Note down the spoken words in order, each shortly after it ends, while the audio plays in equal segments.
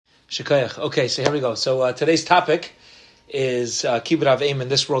Shikayach. Okay, so here we go. So today's topic is Kibbud Av V'Em in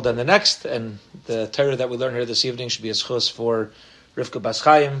this world and the next, and the Torah that we learn here this evening should be a schus for Rivka Bas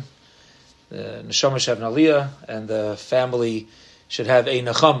Chaim, the Neshama should have an Aliyah, and the family should have a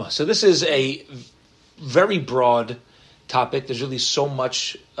Nechama. So this is a very broad topic. There's really so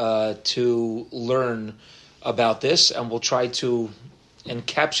much to learn about this, and we'll try to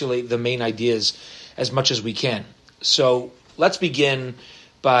encapsulate the main ideas as much as we can. So let's begin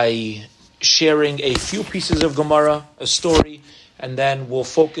by sharing a few pieces of Gemara, a story, and then we'll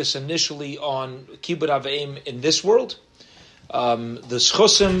focus initially on Kibbud Av V'Em in this world, the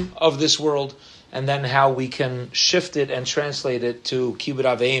schusim of this world, and then how we can shift it and translate it to Kibbud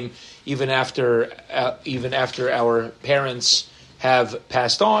Av V'Em even after our parents have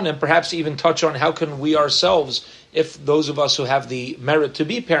passed on, and perhaps even touch on how can we ourselves, if those of us who have the merit to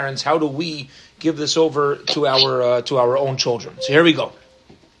be parents, how do we give this over to our own children? So here we go.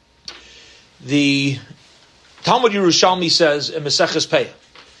 The Talmud Yerushalmi says in Maseches Peah,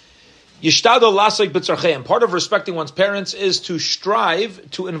 Yishtadol lasek b'tzarcheim. Part of respecting one's parents is to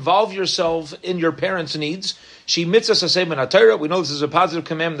strive to involve yourself in your parents' needs. She mitzvah saseh min haTorah. We know this is a positive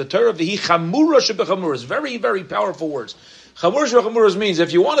commandment. The Torah v'hi chamura shebechamuras. Very, very powerful words. Chamura shebechamuras means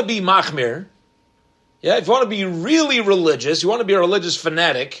if you want to be machmir, if you want to be really religious, you want to be a religious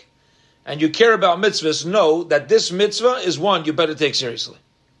fanatic, and you care about mitzvahs, know that this mitzvah is one you better take seriously.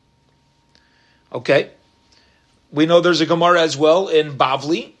 Okay, we know there's a Gemara as well in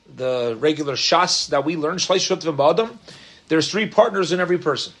Bavli, the regular Shas that we learn, Shleish Shutva Ba'adam. There's three partners in every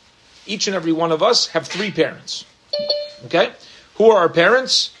person. Each and every one of us have three parents. Okay, who are our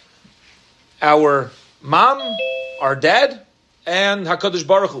parents? Our mom, our dad, and HaKadosh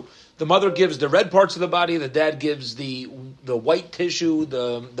Baruch Hu. The mother gives the red parts of the body, the dad gives the white tissue,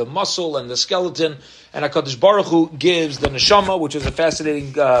 the muscle and the skeleton, and HaKadosh Baruch Hu gives the neshama, which is a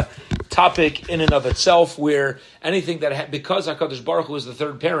fascinating topic in and of itself, where anything that, because HaKadosh Baruch Hu is the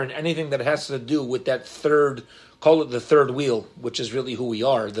third parent, anything that has to do with that third, call it the third wheel, which is really who we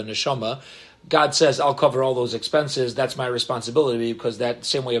are, the neshama, God says, I'll cover all those expenses. That's my responsibility, because that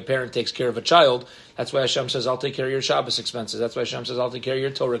same way a parent takes care of a child, that's why Hashem says, I'll take care of your Shabbos expenses. That's why Hashem says, I'll take care of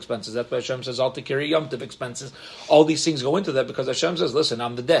your Torah expenses. That's why Hashem says, I'll take care of your Yom Tov expenses. All these things go into that because Hashem says, listen,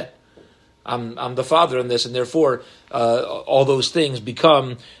 I'm the dad. I'm the father in this, and therefore all those things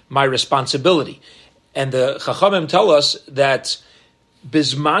become my responsibility. And the Chachamim tell us that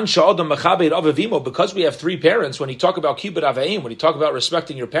Bizman sha'adam machabed avavimo, because we have three parents, when you talk about Kibbud Av V'Em, when you talk about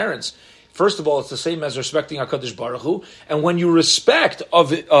respecting your parents, first of all, it's the same as respecting HaKadosh Baruch Hu. And when you respect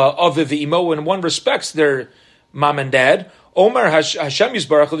Avivimo, when one respects their mom and dad, Omar Hashem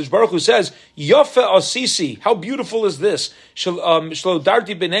Yisbarach, HaKadosh Baruch Hu says, Yofe Asisi, how beautiful is this? Shlo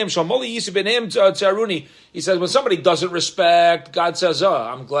Darti B'Neim, Shalmoli Yisi B'Neim Tzaruni. He says, when somebody doesn't respect, God says,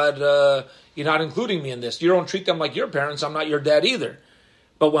 I'm glad you're not including me in this. You don't treat them like your parents, I'm not your dad either.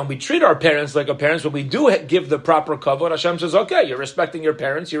 But when we treat our parents like our parents, when we do give the proper kavod, Hashem says, okay, you're respecting your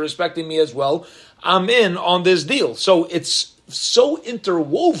parents, you're respecting me as well, I'm in on this deal. So it's so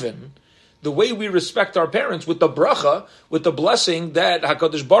interwoven, the way we respect our parents, with the bracha, with the blessing that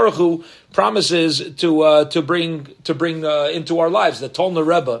HaKadosh Baruch Hu promises to bring into our lives. The Tolna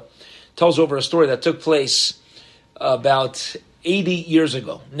Rebbe tells over a story that took place about 80 years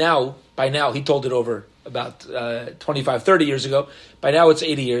ago. By now, he told it over about 25, 30 years ago. By now it's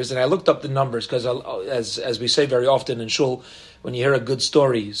 80 years, and I looked up the numbers because, as we say very often in shul, when you hear a good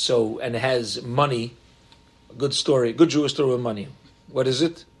story, and it has money, a good story, good Jewish story with money, what is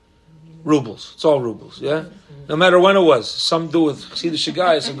it? Rubles. It's all rubles, yeah? No matter when it was. Some do with see the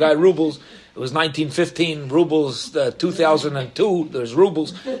Shagai, some guy rubles. It was 1915, rubles, 2002, there's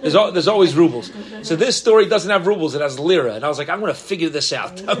rubles. There's always rubles. So this story doesn't have rubles, it has lira. And I was like, I'm going to figure this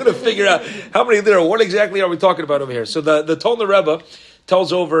out. I'm going to figure out how many lira, what exactly are we talking about over here? So the Tolna Rebbe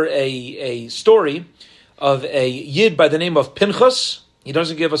tells over a story of a Yid by the name of Pinchas. He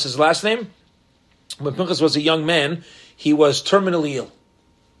doesn't give us his last name. When Pinchas was a young man, he was terminally ill.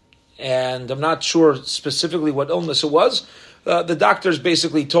 And I'm not sure specifically what illness it was. The doctors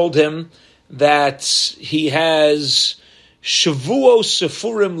basically told him that he has shavuos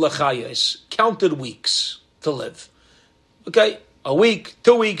sefurim lechayes, counted weeks to live. Okay, a week,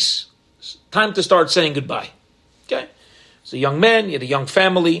 2 weeks, time to start saying goodbye. Okay, he's a young man, he had a young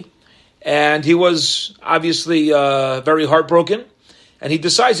family, and he was obviously very heartbroken. And he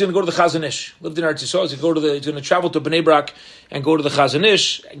decides he's going to go to the Chazon Ish. Lived in Eretz Yisrael. He's going to travel to Bnei Brak and go to the Chazon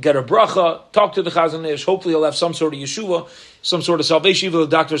Ish, get a bracha, talk to the Chazon Ish. Hopefully he'll have some sort of yeshuva, some sort of salvation, even though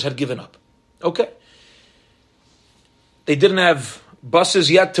the doctors had given up. Okay. They didn't have buses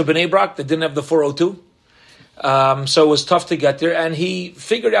yet to Bnei Brak. They didn't have the 402. So it was tough to get there, and he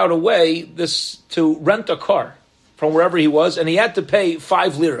figured out a way to rent a car from wherever he was, and he had to pay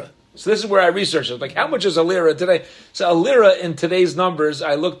 5 lira. So this is where I researched it. Like, how much is a lira today? So a lira in today's numbers,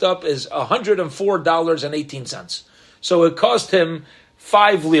 I looked up, is $104.18. So it cost him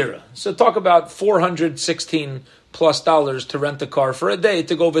 5 lira. So talk about $416 plus to rent a car for a day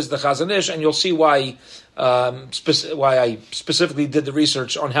to go visit the Chazon Ish, and you'll see why I specifically did the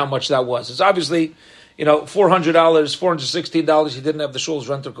research on how much that was. It's obviously, $400, $416. He didn't have the shul's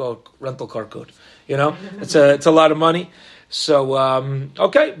rental car code. It's a lot of money. So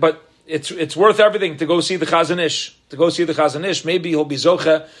okay, but it's worth everything to go see the Chazon Ish. Maybe he'll be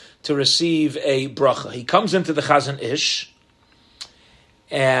zocha to receive a bracha. He comes into the Chazon Ish,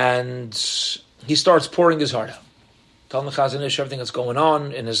 and he starts pouring his heart out, telling the Chazon Ish everything that's going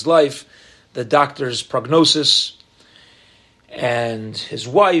on in his life, the doctor's prognosis, and his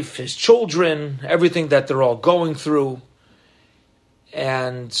wife, his children, everything that they're all going through.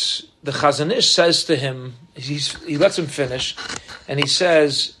 And the Chazon Ish says to him, he lets him finish, and he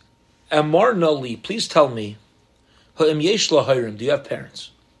says, Amar Nali, please tell me, Ha'im yesh lahayrim, do you have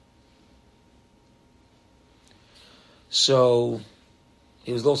parents? So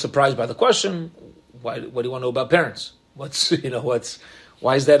he was a little surprised by the question. What do you want to know about parents? Why is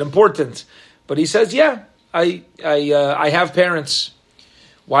that important? But he says, yeah, I have parents.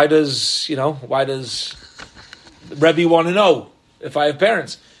 Why does Rebbe want to know if I have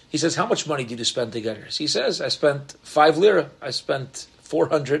parents? He says, how much money did you spend to get here? He says, I spent 5 lira. I spent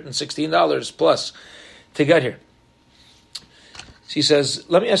 $416 plus to get here. So he says,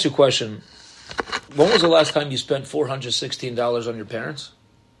 let me ask you a question. When was the last time you spent $416 on your parents?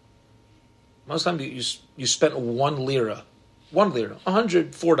 Most time you spent 1 lira,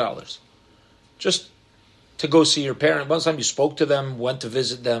 $104, just to go see your parent. Most time you spoke to them, went to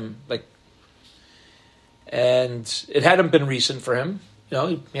visit them, and it hadn't been recent for him. He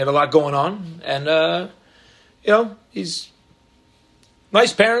had a lot going on, and he's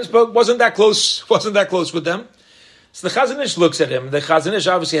nice parents, but wasn't that close with them. So the Chazon Ish looks at him. The Chazon Ish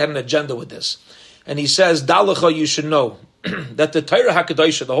obviously had an agenda with this, and he says, "Dalacha, you should know that the Torah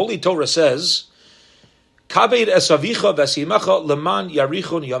Hakadosh, the Holy Torah says, Kabed esavicha v'esimecha leman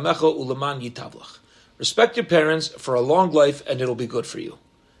yarichon yamecha uleman yitavlach. Respect your parents for a long life, and it'll be good for you.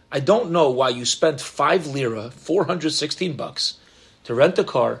 I don't know why you spent 5 lira, $416, to rent a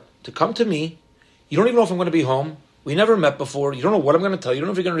car, to come to me. You don't even know if I'm going to be home. We never met before. You don't know what I'm going to tell you. You don't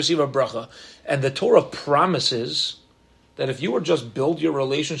know if you're going to receive a bracha. And the Torah promises that if you were just build your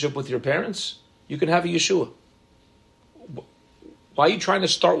relationship with your parents, you can have a Yeshua. Why are you trying to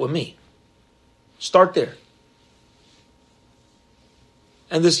start with me? Start there."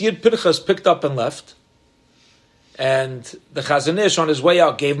 And this Yid Pinchas picked up and left. And the Chazon Ish on his way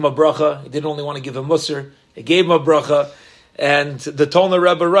out gave him a bracha. He didn't only want to give him musar. He gave him a bracha. And the Tolner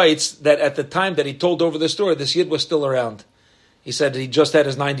Rebbe writes that at the time that he told over the story, this Yid was still around. He said he just had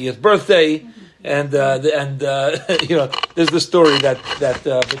his 90th birthday, and there's the story that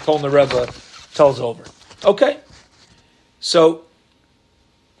the Tolner Rebbe tells over. Okay, so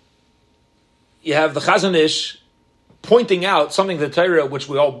you have the Chazon Ish pointing out something that Torah, which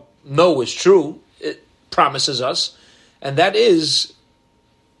we all know is true, it promises us, and that is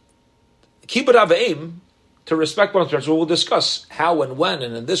kibbud av v'em, to respect one's parents. We'll discuss how and when,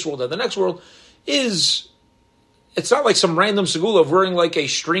 and in this world and the next world, it's not like some random segula of wearing like a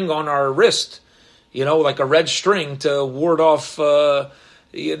string on our wrist, like a red string to ward off, an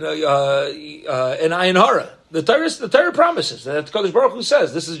ayin hara. The Torah promises that Kadosh Baruch Hu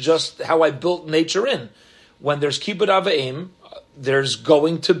says this is just how I built nature in. When there's kibbud av v'em, there's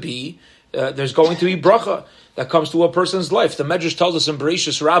going to be bracha that comes to a person's life. The Medrash tells us in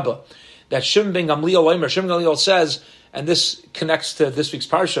Bereshis Rabbah that Shimon ben Gamliel says, and this connects to this week's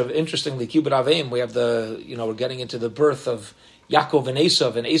parsha. Interestingly, kibbud av v'em, we have we're getting into the birth of Yaakov and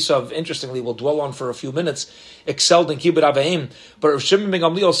Esav, interestingly, we'll dwell on for a few minutes, excelled in kibbud av v'em. But Shimon ben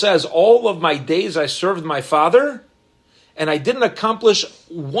Gamliel says, all of my days I served my father, and I didn't accomplish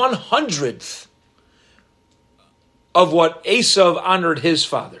 1/100th of what Esav honored his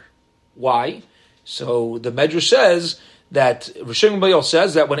father. Why? So the Medrash says that Shimon ben Gamliel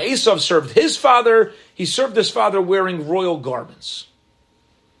says that when Esav served his father, he served his father wearing royal garments.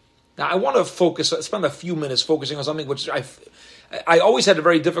 Now I want to spend a few minutes focusing on something which I always had a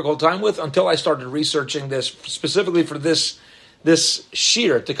very difficult time with until I started researching this specifically for this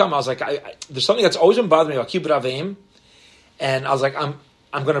shir to come. I was like, there's something that's always been bothering me about kibbud av v'em, and I was like, I'm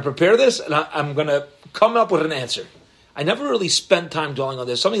going to prepare this and I'm going to come up with an answer. I never really spent time dwelling on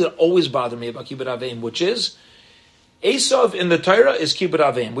this. Something that always bothered me about kibbud av v'em, which is Esav in the Torah is kibbud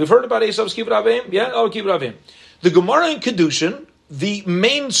avim. We've heard about Esav's kibbud avim. Yeah, kibbud avim. The Gemara in Kedushin, the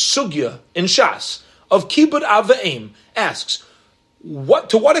main sugya in Shas of kibbud avim, asks,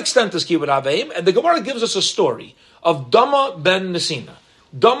 to what extent is kibbud avim? And the Gemara gives us a story of Dama ben Nesina.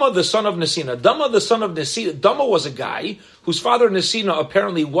 Dama, the son of Nesina. Dama, the son of Nesina. Dama was a guy whose father Nesina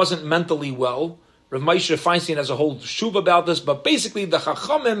apparently wasn't mentally well. Rav Moshe Feinstein has a whole shuv about this, but basically the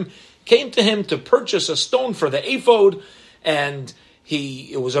Chachamim came to him to purchase a stone for the ephod, and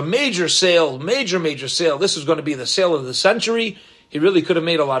it was a major sale. This was going to be the sale of the century. He really could have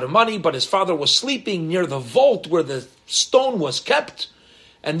made a lot of money, but his father was sleeping near the vault where the stone was kept,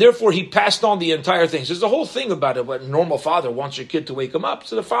 and therefore he passed on the entire thing. So there's the whole thing about it. What a normal father wants your kid to wake him up.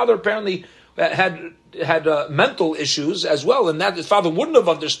 So the father apparently had mental issues as well, and that his father wouldn't have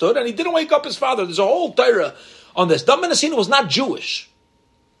understood, and he didn't wake up his father. There's a whole Torah on this. Dam ben Nesina was not Jewish.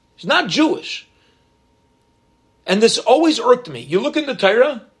 He's not Jewish. And this always irked me. You look in the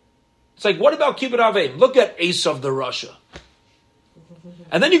Torah, it's like, what about kibbud avim? Look at Esav the Rasha.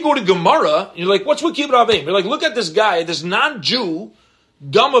 And then you go to Gemara, and you're like, what's with kibbud avim? You're like, look at this guy, this non-Jew,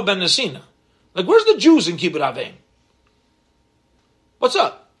 Dama ben Nesina. Like, where's the Jews in kibbud avim? What's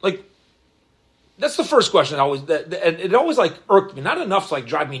up? Like, that's the first question. It always like irked me. Not enough to like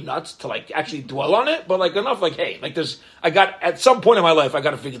drive me nuts to like actually dwell on it, but like enough like, hey, like at some point in my life, I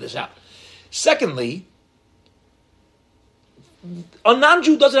got to figure this out. Secondly, a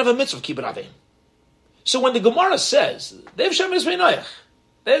non-Jew doesn't have a mitzvah of kibbud avim. So when the Gemara says, they have Shem Yisvei Noach,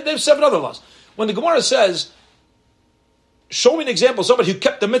 they have 7 other laws. When the Gemara says, show me an example of somebody who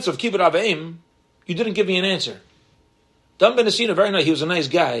kept the mitzvah of kibbud avim, you didn't give me an answer. Dam ben Nesina, very nice. He was a nice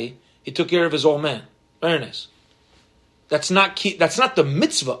guy. He took care of his old man. Very nice. That's not the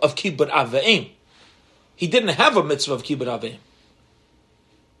mitzvah of kibbud avim. He didn't have a mitzvah of kibbud avim.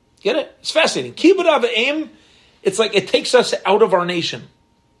 Get it? It's fascinating. Kibbud avim, it's like it takes us out of our nation.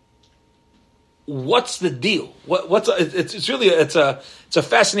 What's the deal? It's really a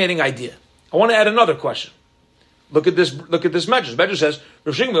fascinating idea. I want to add another question. Look at this medrash. Medrash says,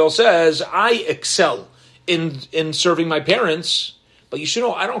 Rav Shmuel says, I excel in serving my parents. But you should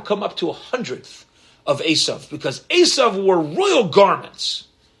know, I don't come up to 100th of Esav, because Esav wore royal garments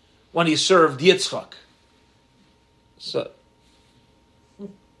when he served Yitzchak. So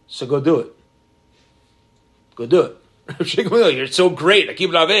go do it. Go do it. You're so great. I keep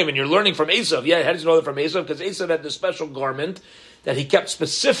it avim, and you're learning from Esav. Yeah, how did you know that from Esav? Because Esav had this special garment that he kept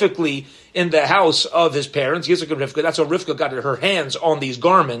specifically in the house of his parents, Yitzchak and Rivka. That's how Rivka got her hands on these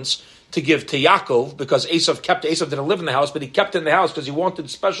garments to give to Yaakov, because Esav didn't live in the house, but he kept in the house because he wanted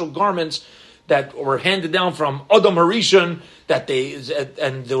special garments that were handed down from Adam Harishon,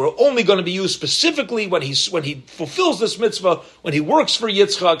 and they were only going to be used specifically when he fulfills this mitzvah, when he works for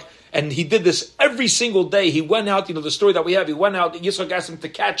Yitzchak, and he did this every single day. He went out, the story that we have, he went out, Yitzchak asked him to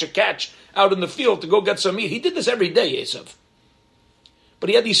catch a catch out in the field to go get some meat. He did this every day, Esav. But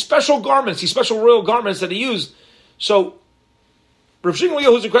he had these special garments, these special royal garments that he used. So, Rav Shmuel,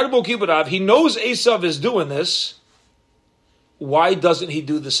 who's a credible kibbud av, he knows Esav is doing this. Why doesn't he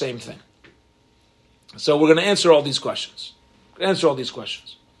do the same thing? So we're going to answer all these questions. To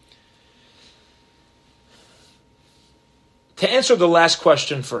answer the last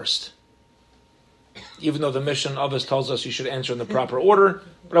question first, even though the mission of us tells us you should answer in the proper order,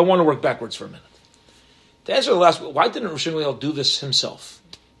 but I want to work backwards for a minute. To answer the last, why didn't Rav Shmuel do this himself?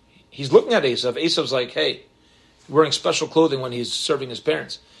 He's looking at Esav. Esav's like, hey, wearing special clothing when he's serving his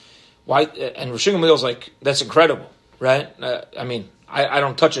parents. Why? And Rav Shmuel's like, that's incredible, right? I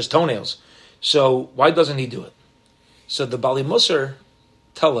don't touch his toenails. So why doesn't he do it? So the Bali Musar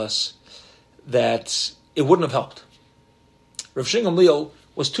tell us that it wouldn't have helped. Rav Shmuel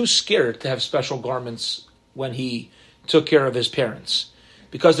was too scared to have special garments when he took care of his parents,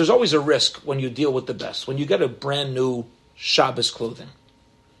 because there's always a risk when you deal with the best. When you get a brand new Shabbos clothing,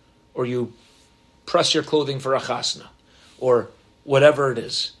 or you press your clothing for a chasna, or whatever it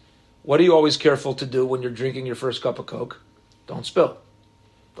is, what are you always careful to do when you're drinking your first cup of Coke? Don't spill.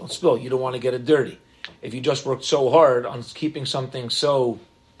 Don't spill. You don't want to get it dirty. If you just worked so hard on keeping something so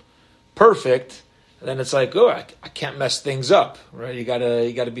perfect, then it's like, oh, I can't mess things up, right? You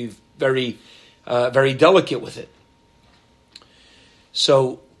gotta be very, very delicate with it.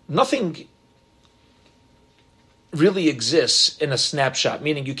 So nothing really exists in a snapshot,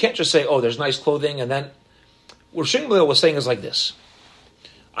 meaning you can't just say, oh, there's nice clothing, and then what Shmuel was saying is like this.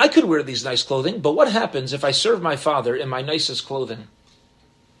 I could wear these nice clothing, but what happens if I serve my father in my nicest clothing,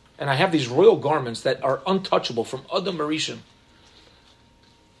 and I have these royal garments that are untouchable from Adam Harishon,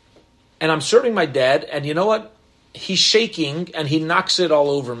 and I'm serving my dad, and you know what? He's shaking, and he knocks it all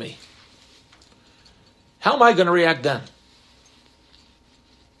over me. How am I going to react then?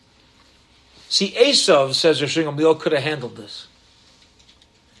 See, Esav, says Rosh Gamliel, could have handled this.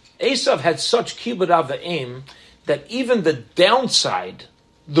 Esav had such kibbud av v'eim that even the downside,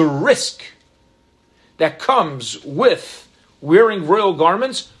 the risk that comes with wearing royal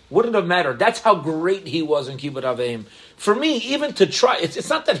garments wouldn't have mattered. That's how great he was in kibbud av v'eim. For me, even to try, it's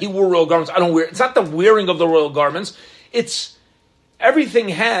not that he wore royal garments, I don't wear it. It's not the wearing of the royal garments. It's everything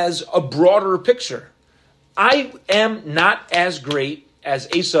has a broader picture. I am not as great as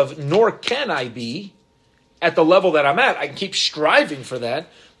Esav, nor can I be at the level that I'm at. I can keep striving for that,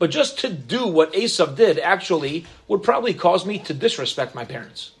 but just to do what Esav did actually would probably cause me to disrespect my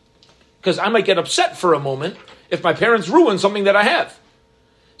parents. Because I might get upset for a moment if my parents ruin something that I have.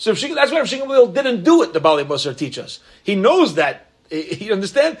 So that's why Rav Gamliel didn't do it, the Bali Musar teach us. He knows that, you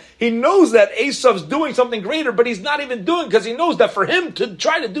understand? He knows that Esav's doing something greater, but he's not even doing because he knows that for him to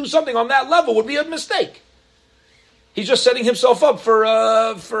try to do something on that level would be a mistake. He's just setting himself up for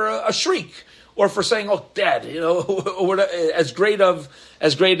a shriek, or for saying, "Oh, Dad, or as great of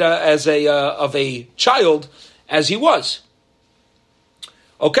a child as he was."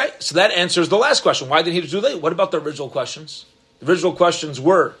 Okay, so that answers the last question. Why did he do that? What about the original questions? The original questions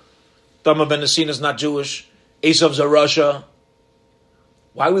were, Dama ben Nesin is not Jewish, Esav's a Russia.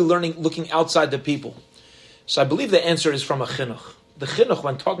 Why are we looking outside the people? So I believe the answer is from a chinuch. The chinuch,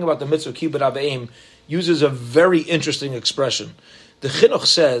 when talking about the mitzvah kibbud av v'eim, uses a very interesting expression. The chinuch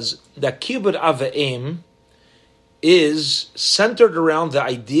says that kibbud av v'eim is centered around the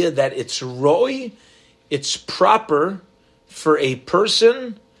idea that it's roy, it's proper for a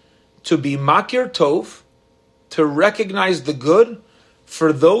person to be makir tov, to recognize the good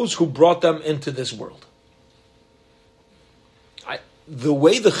for those who brought them into this world. The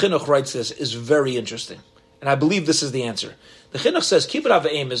way the chinuch writes this is very interesting, and I believe this is the answer. The chinuch says kibbud av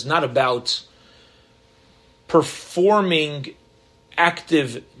v'eim is not about performing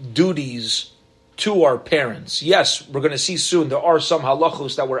active duties to our parents. Yes, we're going to see soon there are some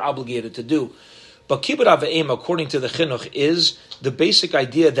halachos that we're obligated to do. But kibbud av v'eim, according to the chinuch, is the basic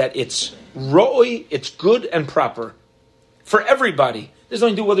idea that it's ro'oi, it's good and proper for everybody. There's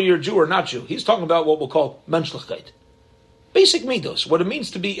nothing to do whether you're Jew or not Jew. He's talking about what we'll call menschlichkeit. Basic midos. What it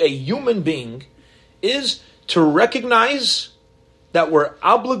means to be a human being is to recognize that we're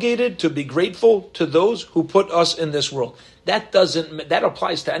obligated to be grateful to those who put us in this world. That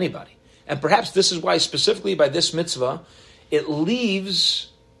applies to anybody. And perhaps this is why specifically by this mitzvah, it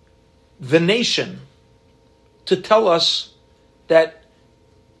leaves the nation to tell us that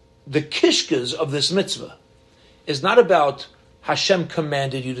the kishkas of this mitzvah is not about Hashem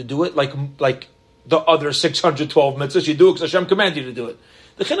commanded you to do it, like the other 612 mitzvahs. You do it because Hashem commanded you to do it.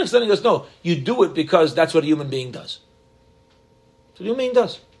 The chinuch is telling us, no, you do it because that's what a human being does. That's what a human being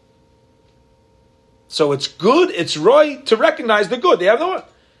does. So it's good, it's right to recognize the good. They have no.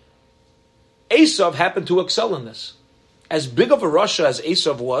 Esav happened to excel in this. As big of a Russia as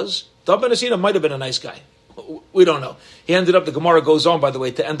Esav was, Dama ben Nesin might have been a nice guy. We don't know. He ended up, the Gemara goes on, by the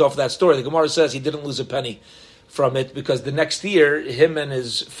way, to end off that story. The Gemara says he didn't lose a penny from it because the next year, him and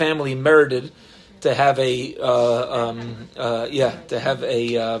his family merited to have a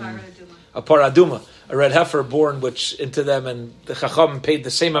paraduma, a red heifer born, which into them, and the Chacham paid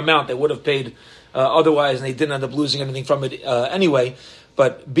the same amount they would have paid otherwise, and they didn't end up losing anything from it anyway.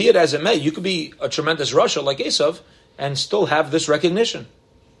 But be it as it may, you could be a tremendous Rasha like Esav and still have this recognition.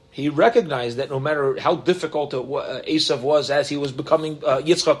 He recognized that no matter how difficult Esav was as he was becoming,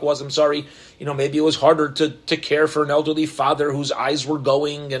 Yitzchak was, maybe it was harder to care for an elderly father whose eyes were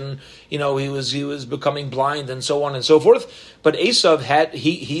going and, he was becoming blind and so on and so forth. But Esav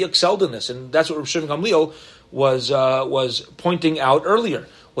he excelled in this, and that's what Rav Shimon Gamliel was pointing out earlier.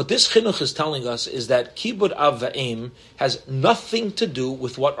 What this chinuch is telling us is that kibbud av v'eim has nothing to do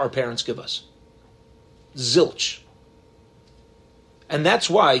with what our parents give us. Zilch. And that's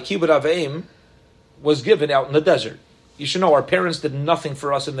why kibbud av v'eim was given out in the desert. You should know our parents did nothing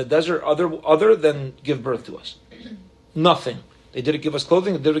for us in the desert other than give birth to us. Nothing. They didn't give us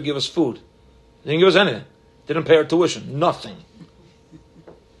clothing, they didn't give us food. They didn't give us anything. They didn't pay our tuition. Nothing.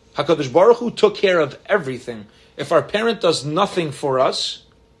 HaKadosh Baruch Hu took care of everything. If our parent does nothing for us,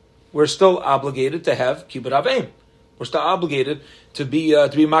 we're still obligated to have kibbud av v'eim. We're still obligated to be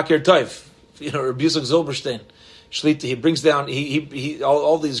makir tov. Rabbi Yitzchak Zilberstein, Shlita, he brings down he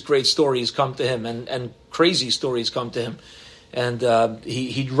all these great stories come to him and crazy stories come to him, and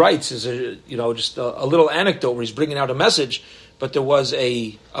he writes as just a little anecdote where he's bringing out a message. But there was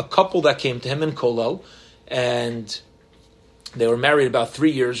a couple that came to him in Kollel, and they were married about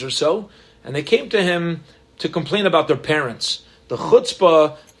 3 years or so, and they came to him to complain about their parents. The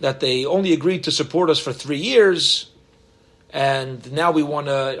chutzpah that they only agreed to support us for 3 years, and now we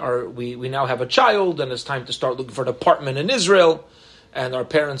now have a child, and it's time to start looking for an apartment in Israel, and our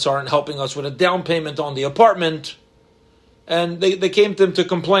parents aren't helping us with a down payment on the apartment, and they came to him to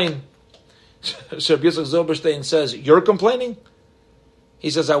complain. So Rabbi Yitzchak Zilberstein says, "You're complaining?" He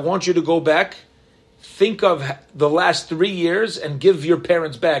says, "I want you to go back, think of the last 3 years, and give your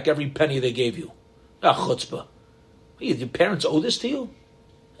parents back every penny they gave you." Chutzpah. Your parents owe this to you?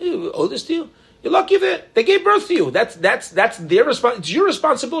 You owe this to you? You're lucky that they gave birth to you. That's their responsibility. It's your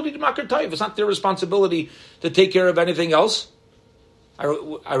responsibility to makar tayv. It's not their responsibility to take care of anything else.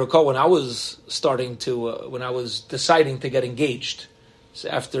 I recall when I was when I was deciding to get engaged. So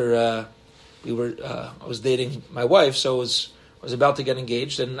after I was dating my wife, so I was about to get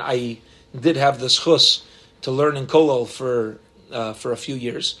engaged, and I did have the schus to learn in Kollel for a few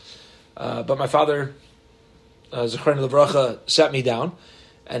years. But my father, Zechrona Livracha, sat me down,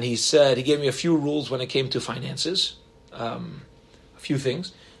 and he gave me a few rules when it came to finances, a few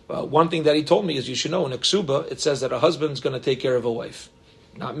things. One thing that he told me is, you should know, in a ksuba, it says that a husband's going to take care of a wife.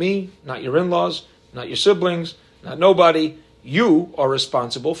 Not me, not your in-laws, not your siblings, not nobody. You are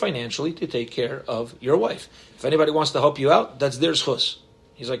responsible financially to take care of your wife. If anybody wants to help you out, that's their schus.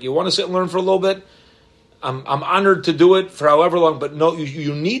 He's like, you want to sit and learn for a little bit? I'm honored to do it for however long, but no,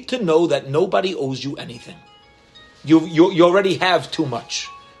 you need to know that nobody owes you anything. You already have too much.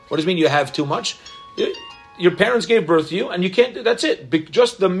 What does it mean you have too much? Your parents gave birth to you, and you can't. That's it.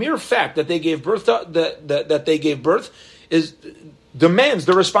 Just the mere fact that they gave birth that they gave birth demands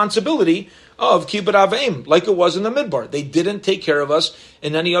the responsibility of kibbut aveim, like it was in the midbar. They didn't take care of us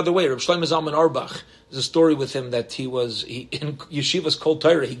in any other way. Reb Shlomo Zalman Auerbach, there's a story with him that he in yeshivas Kol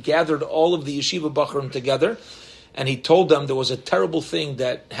Torah. He gathered all of the yeshiva bachurim together, and he told them there was a terrible thing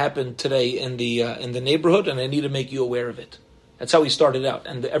that happened today in the neighborhood, and I need to make you aware of it. That's how he started out,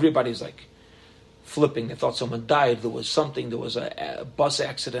 and everybody's like flipping. They thought someone died. There was a bus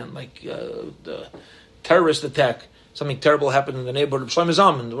accident, like the terrorist attack. Something terrible happened in the neighborhood of Shlomo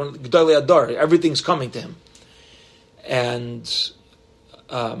Zalman, one of the Gedolei Adar. Everything's coming to him, and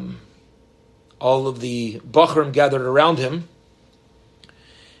all of the bachurim gathered around him,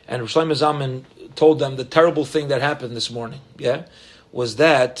 and Shlomo Zalman told them the terrible thing that happened this morning. Was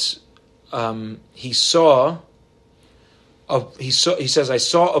that he says, I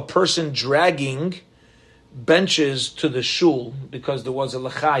saw a person dragging benches to the shul because there was a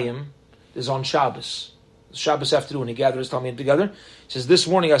lechayim. Is on Shabbos afternoon. He gathered his talmidim together. He says, this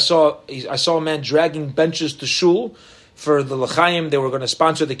morning I saw a man dragging benches to shul for the lechayim. They were going to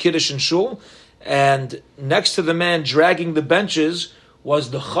sponsor the kiddush in shul, and next to the man dragging the benches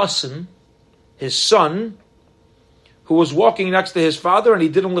was the chassan, his son, who was walking next to his father, and he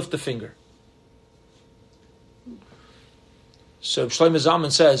didn't lift a finger. So Shlomo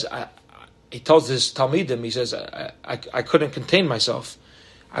Zalman says, he tells his talmidim, he says, I couldn't contain myself.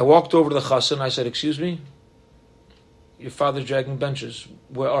 I walked over to the chassan, I said, excuse me, your father's dragging benches,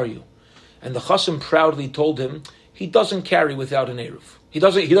 where are you? And the chassan proudly told him, he doesn't carry without an eruv. He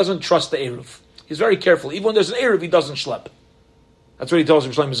doesn't trust the eruv. He's very careful. Even when there's an eruv, he doesn't schlep. That's what he tells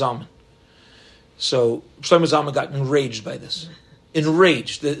Shlomo Zalman. So Shlomo Zalman got enraged by this.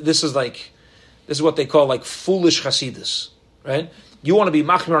 Enraged. This is what they call like foolish chasidus, right? You want to be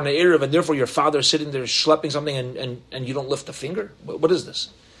machmir on the eruv, and therefore your father's sitting there schlepping something, and you don't lift a finger. What is this?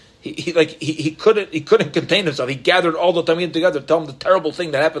 He couldn't contain himself. He gathered all the talmidim together to tell them the terrible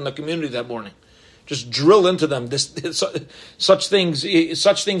thing that happened in the community that morning. Just drill into them. Such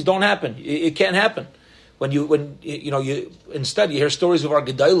things don't happen. It can't happen. When you instead you hear stories of our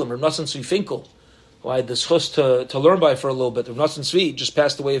Gedalim, Rav Nosson Tzvi Finkel, who I had the schus to learn by for a little bit. Rav Nosson Tzvi just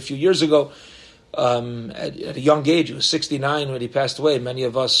passed away a few years ago. At a young age, he was 69 when he passed away. Many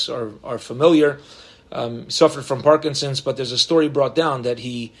of us are familiar. Suffered from Parkinson's, but there's a story brought down that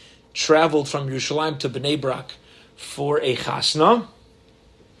he traveled from Yerushalayim to Bnei Brak for a chasna.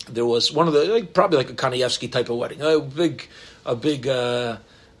 There was one of the probably like a Kanievsky type of wedding, a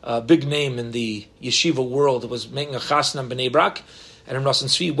big name in the yeshiva world. It was making a chasna in Bnei Brak, and Rav Nosson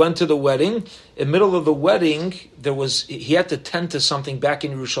Tzvi went to the wedding. In the middle of the wedding, he had to tend to something back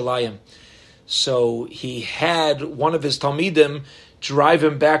in Yerushalayim. So he had one of his talmidim drive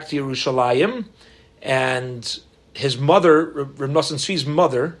him back to Yerushalayim, and his mother, Rav Nosson Tzvi's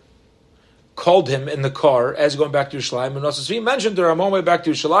mother, called him in the car as going back to Yerushalayim. Rav Nosson Tzvi mentioned to her, I'm on my way back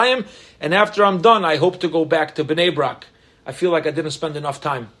to Yerushalayim, and after I'm done, I hope to go back to Bnei Brak. I feel like I didn't spend enough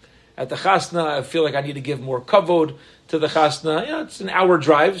time at the chasna. I feel like I need to give more kavod to the chasna. It's an hour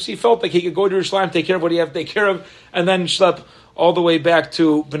drive, so he felt like he could go to Yerushalayim, take care of what he had to take care of, and then schlep all the way back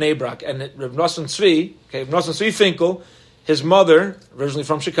to Bnei Brak. And Rav Nosson Tzvi Finkel, his mother, originally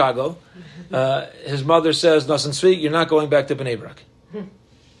from Chicago, his mother says, Nasan Tzvi, you're not going back to Bnei Brak. You're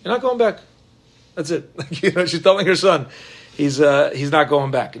not going back. That's it. She's telling her son, he's not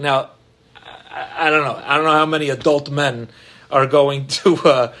going back. Now, I don't know. I don't know how many adult men are going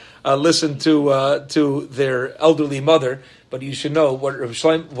to listen to their elderly mother, but you should know what Rav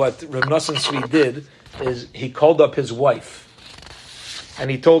Nasan Tzvi did is he called up his wife, and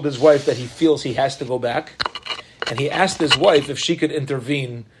he told his wife that he feels he has to go back, and he asked his wife if she could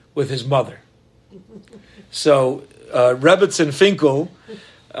intervene with his mother. So Rebbetzin Finkel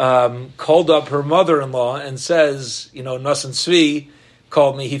called up her mother-in-law and says, Nasan Tzvi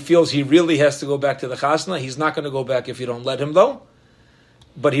called me. He feels he really has to go back to the chasna. He's not going to go back if you don't let him, though.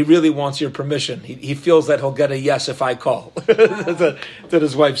 But he really wants your permission. He feels that he'll get a yes if I call. That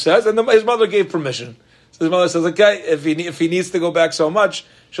his wife says. And his mother gave permission. So his mother says, okay, if he needs to go back so much,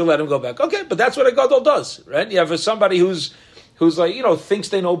 she'll let him go back. Okay, but that's what a gadol does, right? You have somebody who's like, thinks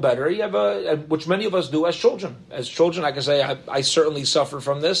they know better. You have which many of us do as children. As children, I can say, I certainly suffer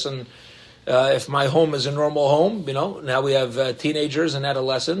from this. And if my home is a normal home, now we have teenagers and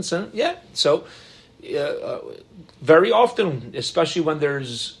adolescents. And so very often, especially when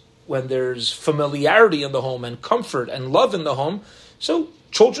there's familiarity in the home and comfort and love in the home, so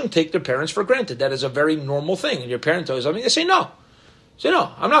children take their parents for granted. That is a very normal thing. And your parent tells you something, they say no. Say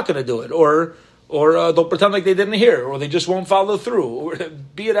no, I'm not going to do it. Or they'll pretend like they didn't hear, or they just won't follow through, or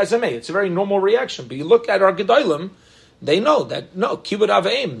be it as it may. It's a very normal reaction. But you look at our Gedolim, they know that, no, kibbud av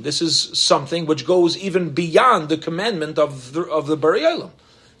v'em, this is something which goes even beyond the commandment of the Bari Olam.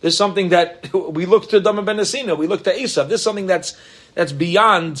 This is something that we look to Dama ben Asina, we look to Esav. This is something that's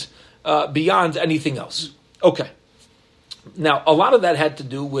beyond anything else. Okay. Now, a lot of that had to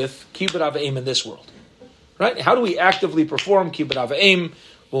do with kibbud av v'em in this world. Right? How do we actively perform kibbud av v'em?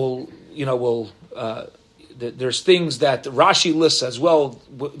 There's things that Rashi lists as well,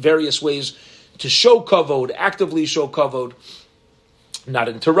 various ways to show kavod, actively show kavod, not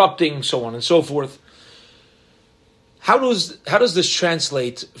interrupting, so on and so forth. How does this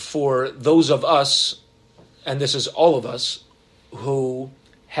translate for those of us, and this is all of us, who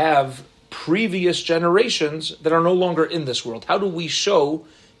have previous generations that are no longer in this world? How do we show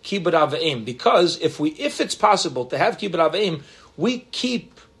kibbud av v'em? Because if it's possible to have kibbud av v'em, we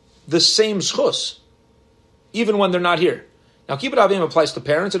keep the same zchus, even when they're not here. Now, kibbud av v'em applies to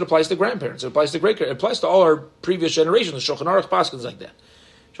parents, it applies to grandparents, it applies to great-grandparents, it applies to all our previous generations. The Shulchan Aruch paskins like that.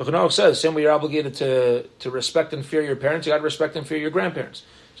 Shulchan Aruch says, same way you're obligated to respect and fear your parents, you got to respect and fear your grandparents.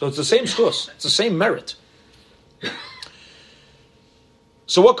 So it's the same zchus, it's the same merit.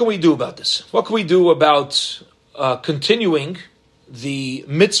 So what can we do about this? What can we do about continuing the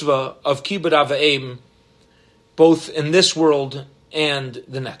mitzvah of kibbud av v'em, both in this world and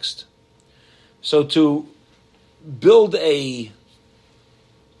the next? So to build a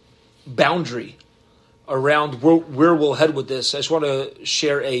boundary around where we'll head with this, I just want to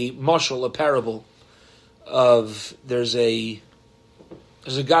share a mashal, a parable of there's a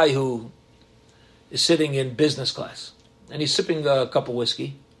guy who is sitting in business class and he's sipping a cup of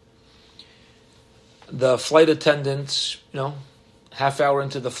whiskey. The flight attendant, half hour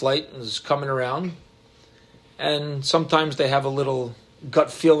into the flight is coming around, and sometimes they have a little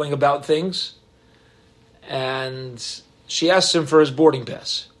gut feeling about things, and she asks him for his boarding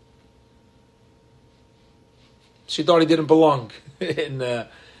pass. She thought he didn't belong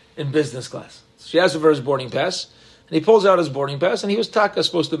in business class. She asked him for his boarding pass, and he pulls out his boarding pass, and he was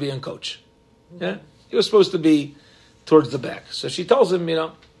supposed to be in coach. Yeah, he was supposed to be towards the back. So she tells him,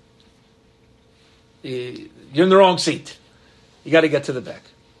 you're in the wrong seat. You got to get to the back.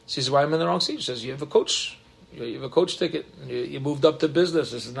 She says, why am I in the wrong seat? She says, you have a coach. You have a coach ticket. You moved up to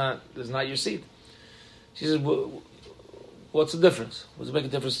business. This is not your seat. She says, what's the difference? What does it make a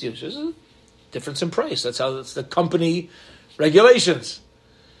difference to you? She says, difference in price. That's the company regulations.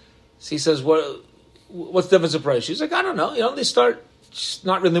 He says, what's the difference in price? She's like, I don't know. They start, she's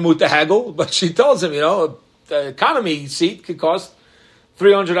not really moved to haggle, but she tells him, the economy seat could cost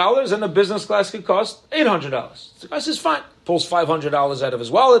 $300 and a business class could cost $800. The guy says, fine. Pulls $500 out of his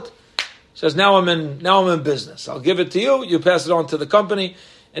wallet. Says, now I'm in business. I'll give it to you. You pass it on to the company,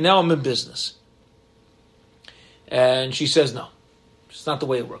 and now I'm in business. And she says, no. It's not the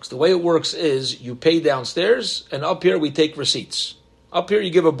way it works. The way it works is you pay downstairs, and up here we take receipts. Up here you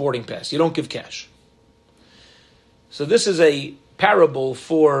give a boarding pass. You don't give cash. So this is a parable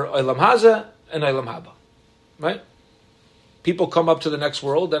for Olam Haza and Olam Haba. Right? People come up to the next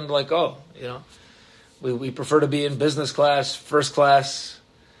world and like, we prefer to be in business class, first class,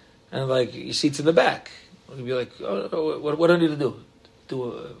 and like your seats in the back. You'd be like, what do I need to do? Do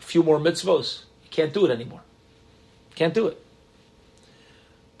a few more mitzvos? You can't do it anymore. Can't do it.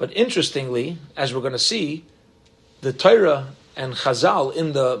 But interestingly, as we're going to see, the Torah and Chazal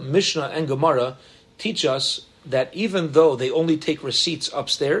in the Mishnah and Gemara teach us that even though they only take receipts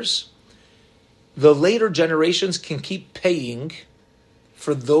upstairs, the later generations can keep paying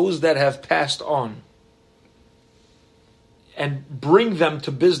for those that have passed on and bring them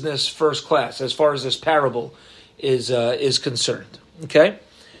to business first class as far as this parable is concerned. Okay?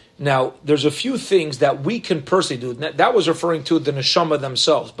 Now, there's a few things that we can personally do. That was referring to the neshama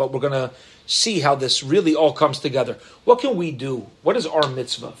themselves, but we're going to see how this really all comes together. What can we do? What is our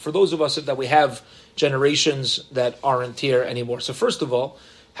mitzvah? For those of us that we have generations that aren't here anymore. So first of all,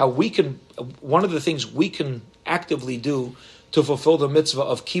 one of the things we can actively do to fulfill the mitzvah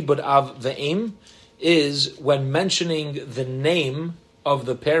of Kibud Av Ve'em is when mentioning the name of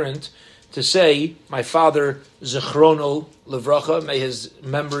the parent to say, my father, Zichrono Livracha, may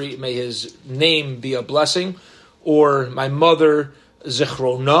his name be a blessing, or my mother,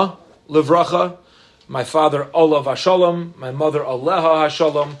 Zichrona Livracha, my father, Olav Hashalom, my mother, Aleha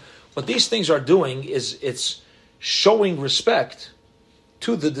Hashalom. What these things are doing is it's showing respect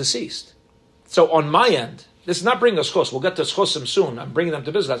to the deceased. So on my end, this is not bringing us chos. We'll get to chosim soon. I'm bringing them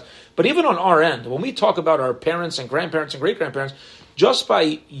to business. But even on our end, when we talk about our parents and grandparents and great-grandparents, just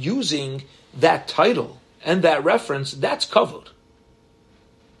by using that title and that reference, that's covered.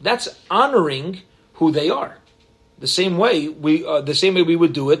 That's honoring who they are. The same way we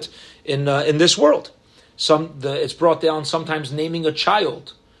would do it in this world. It's brought down sometimes naming a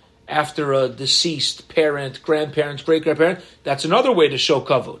child after a deceased parent, grandparents, great-grandparent. That's another way to show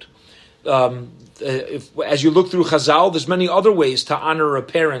kavod. As you look through Chazal, there's many other ways to honor a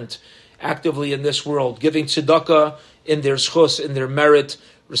parent actively in this world, giving tzedakah in their schos, in their merit,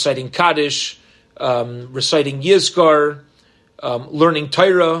 reciting Kaddish, reciting Yizkar, learning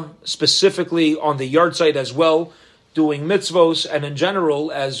Torah, specifically on the yard site as well, doing mitzvos, and in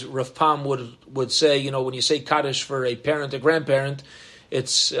general, as Rav Pam would say, when you say Kaddish for a parent or grandparent,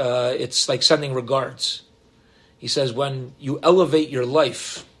 it's like sending regards. He says, when you elevate your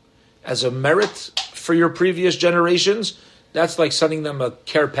life as a merit for your previous generations, that's like sending them a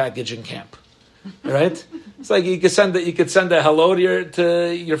care package in camp, right? It's like you could send a hello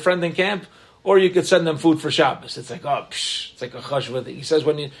to your friend in camp, or you could send them food for Shabbos. It's like it's like a chush with it. He says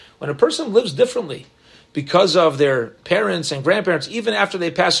when a person lives differently because of their parents and grandparents, even after they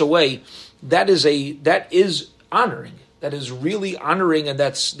pass away, that is honoring. That is really honoring, and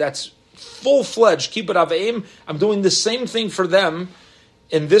that's full-fledged. Keep it av aim. I'm doing the same thing for them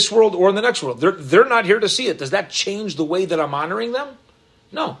in this world or in the next world. They're not here to see it. Does that change the way that I'm honoring them?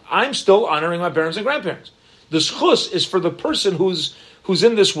 No, I'm still honoring my parents and grandparents. The schus is for the person who's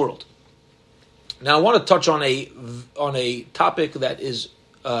in this world. Now, I want to touch on a topic that is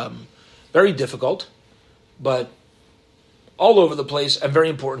very difficult, but all over the place and very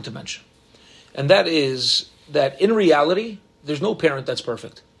important to mention. And that is that in reality, there's no parent that's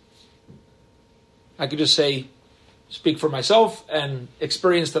perfect. I could just speak for myself and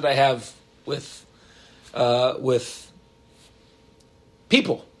experience that I have with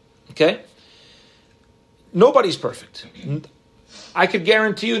people. Okay? Nobody's perfect. I could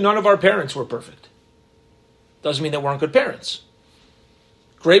guarantee you none of our parents were perfect. Doesn't mean they weren't good parents.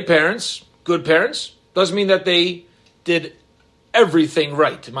 Great parents, good parents, doesn't mean that they did everything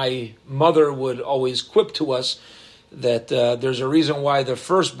right. My mother would always quip to us that there's a reason why the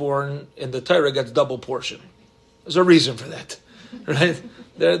firstborn in the Torah gets double portion. There's a reason for that, right?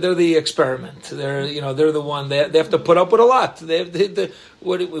 They're the experiment. They're the one. They have to put up with a lot.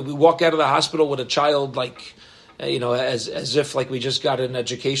 We walk out of the hospital with a child like, as if like we just got an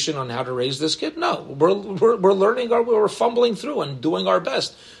education on how to raise this kid. No, we're learning. We're fumbling through and doing our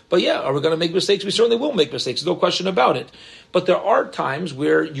best. But yeah, are we going to make mistakes? We certainly will make mistakes. No question about it. But there are times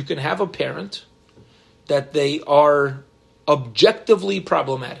where you can have a parent that they are objectively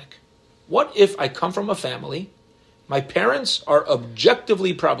problematic. What if I come from a family, my parents are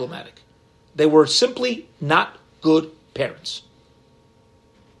objectively problematic? They were simply not good parents.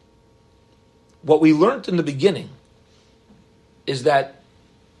 What we learned in the beginning is that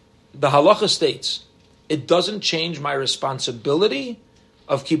the halacha states, it doesn't change my responsibility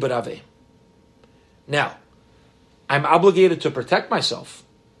of kibbud avim. Now, I'm obligated to protect myself.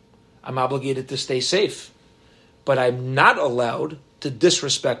 I'm obligated to stay safe. But I'm not allowed to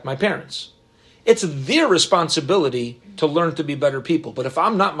disrespect my parents. It's their responsibility to learn to be better people. But if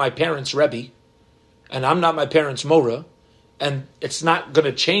I'm not my parents' Rebbe, and I'm not my parents' Mora, and it's not going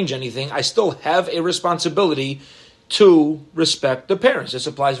to change anything, I still have a responsibility to respect the parents. This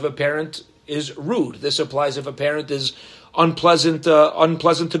applies if a parent is rude. This applies if a parent is unpleasant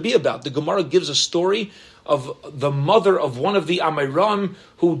to be about. The Gemara gives a story of the mother of one of the Amiram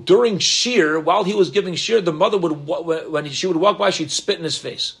who, during shir, while he was giving shir, the mother when she would walk by, she'd spit in his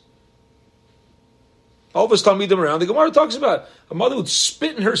face. All of us talmidim around. The Gemara talks about a mother would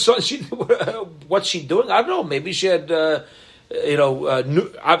spit in her son. What's she doing? I don't know. Maybe she had,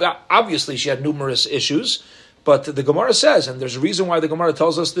 obviously she had numerous issues. But the Gemara says, and there's a reason why the Gemara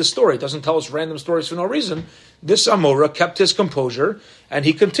tells us this story. It doesn't tell us random stories for no reason. This Amora kept his composure, and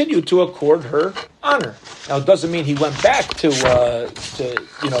he continued to accord her honor. Now, it doesn't mean he went back to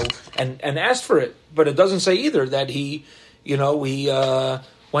and asked for it. But it doesn't say either that he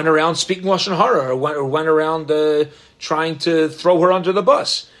went around speaking Lashon Hara or went around trying to throw her under the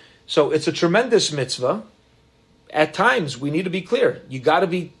bus. So it's a tremendous mitzvah. At times, we need to be clear. You got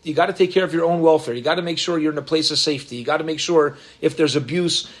to take care of your own welfare. You got to make sure you're in a place of safety. You got to make sure if there's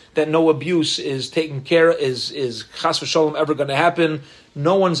abuse, that no abuse is taken care, is chas v'sholom ever going to happen.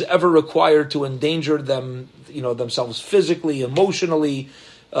 No one's ever required to endanger themselves physically, emotionally,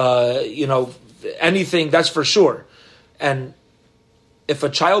 anything. That's for sure. And if a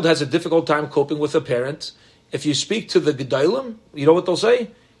child has a difficult time coping with a parent, if you speak to the Gedalim, you know what they'll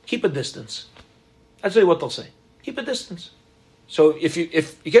say? Keep a distance. That's really what they'll say. Keep a distance. So if you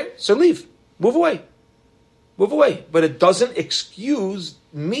can, so leave. Move away. But it doesn't excuse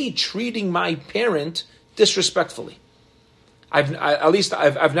me treating my parent disrespectfully. I've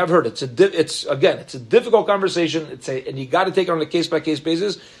never heard it. It's a difficult conversation. And you got to take it on a case by case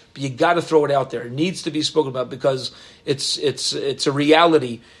basis. But you got to throw it out there. It needs to be spoken about because it's a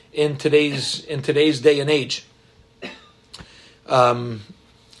reality in today's day and age. But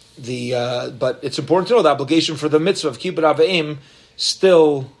it's important to know the obligation for the mitzvah of kibbud av v'em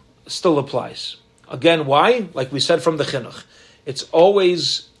still applies. Again, why? Like we said from the chinuch, it's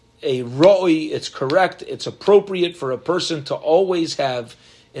always a roi. It's correct. It's appropriate for a person to always have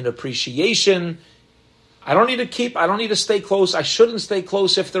an appreciation. I don't need to stay close. I shouldn't stay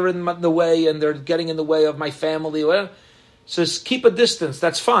close if they're in the way and they're getting in the way of my family. So just keep a distance.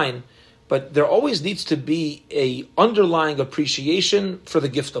 That's fine. But there always needs to be a underlying appreciation for the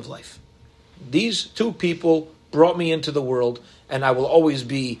gift of life. These two people brought me into the world, and I will always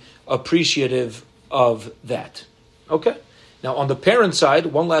be appreciative of that. Okay? Now, on the parent side,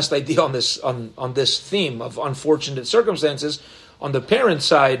 one last idea on this theme of unfortunate circumstances. On the parent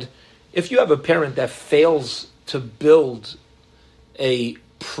side, if you have a parent that fails to build a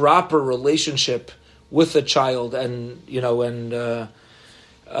proper relationship with a child and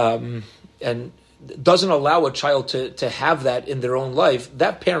doesn't allow a child to have that in their own life,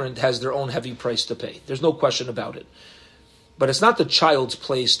 that parent has their own heavy price to pay. There's no question about it. But it's not the child's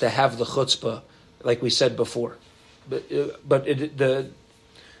place to have the chutzpah, like we said before. But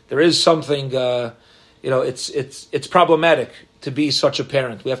there is something, it's problematic to be such a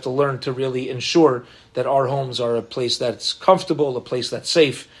parent. We have to learn to really ensure that our homes are a place that's comfortable, a place that's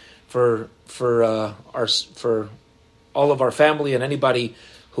safe for all of our family and anybody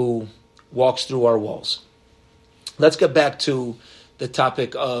who walks through our walls. Let's get back to the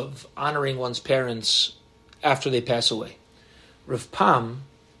topic of honoring one's parents after they pass away. Rav Pam,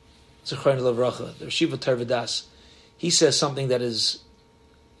 Zechron Levracha, the Shiva Tarvadas, he says something that is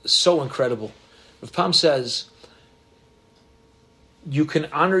so incredible. Rav Pam says, you can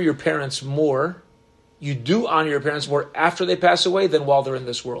honor your parents more, you do honor your parents more after they pass away than while they're in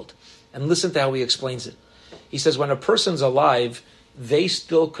this world. And listen to how he explains it. He says, when a person's alive, they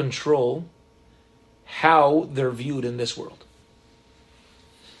still control how they're viewed in this world.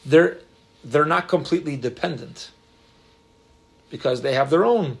 They're not completely dependent because they have their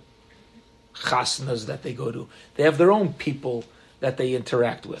own chasnas that they go to. They have their own people that they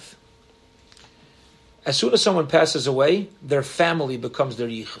interact with. As soon as someone passes away, their family becomes their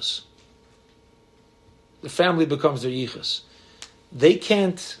yichus. The family becomes their yichus. They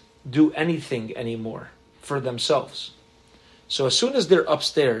can't do anything anymore for themselves. So as soon as they're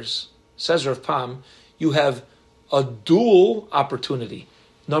upstairs, says Rav Pam, you have a dual opportunity.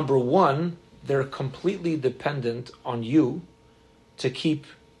 Number one, they're completely dependent on you to keep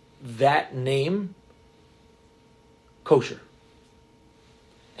that name kosher.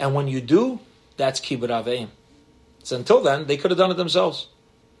 And when you do, that's kibbud av v'em. So until then, they could have done it themselves.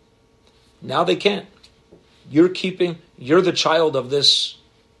 Now they can't. You're the child of this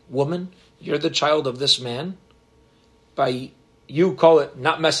woman, you're the child of this man. By you call it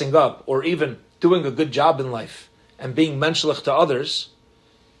not messing up or even doing a good job in life and being menschlich to others,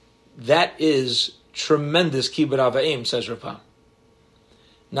 that is tremendous kibbud av v'em, says Rav Pam.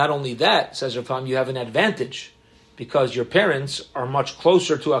 Not only that, says Rav Pam, you have an advantage because your parents are much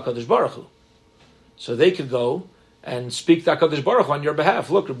closer to HaKadosh Baruch Hu. So they could go and speak to HaKadosh Baruch Hu on your behalf.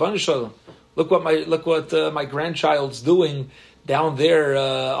 Look, Rebbeinu Shalom, look what my grandchild's doing down there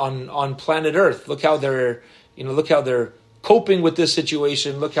on planet Earth. Look how they're coping with this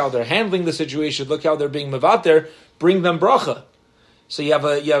situation. Look how they're handling the situation. Look how they're being mevater. Bring them bracha. So you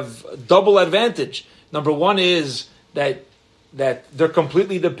have double advantage. Number one is that they're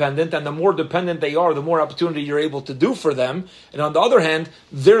completely dependent, and the more dependent they are, the more opportunity you're able to do for them. And on the other hand,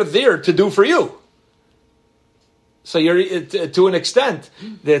 they're there to do for you. So you're to an extent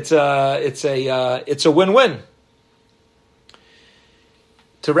that it's a win-win.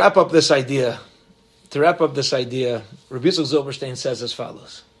 To wrap up this idea, Rabbi Yisrael Zilberstein says as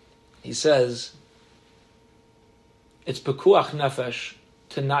follows. He says, it's pekuach nefesh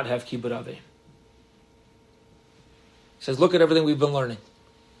to not have kibbud avim. He says, look at everything we've been learning.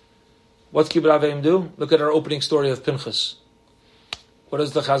 What's kibbud avim do? Look at our opening story of Pinchas. What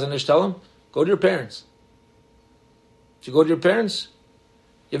does the Chazon Ish tell him? Go to your parents. If you go to your parents,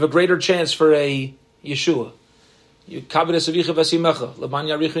 you have a greater chance for a Yeshua. You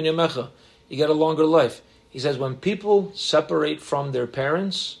get a longer life. He says, when people separate from their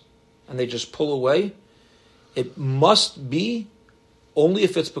parents and they just pull away, it must be only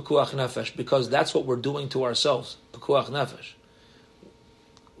if it's pekuach nefesh, because that's what we're doing to ourselves. Pekuach nefesh.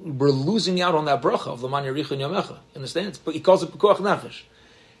 We're losing out on that bracha of L'man Yarichon Yamecha. Understand? He calls it pekuach nefesh.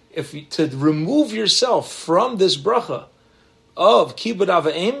 To remove yourself from this bracha of kibbud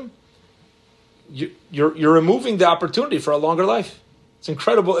avim, you're removing the opportunity for a longer life. It's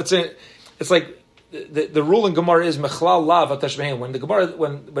incredible. It's like the rule in Gemara is mechlal lav atashmehem. When the Gemara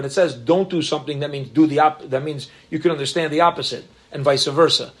when it says don't do something, that means that means you can understand the opposite, and vice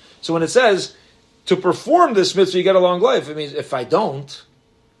versa. So when it says to perform this mitzvah you get a long life, it means if I don't,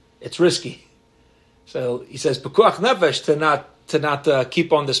 it's risky. So he says pekuach nefesh to not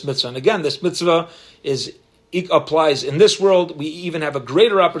keep on this mitzvah. And again, this mitzvah applies in this world. We even have a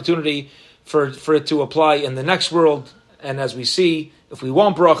greater opportunity for it to apply in the next world. And as we see, if we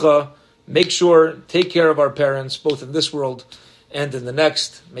want bracha, make sure, take care of our parents, both in this world and in the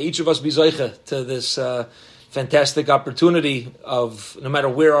next. May each of us be zeicha to this fantastic opportunity of, no matter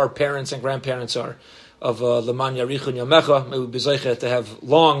where our parents and grandparents are, of L'man Yarichon Yamecha. May we be zeicha to have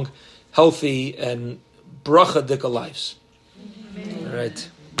long, healthy, and bracha-dika lives. Amen. All right.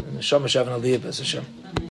 Neshama Shavan Aliyah B'ez Hashem.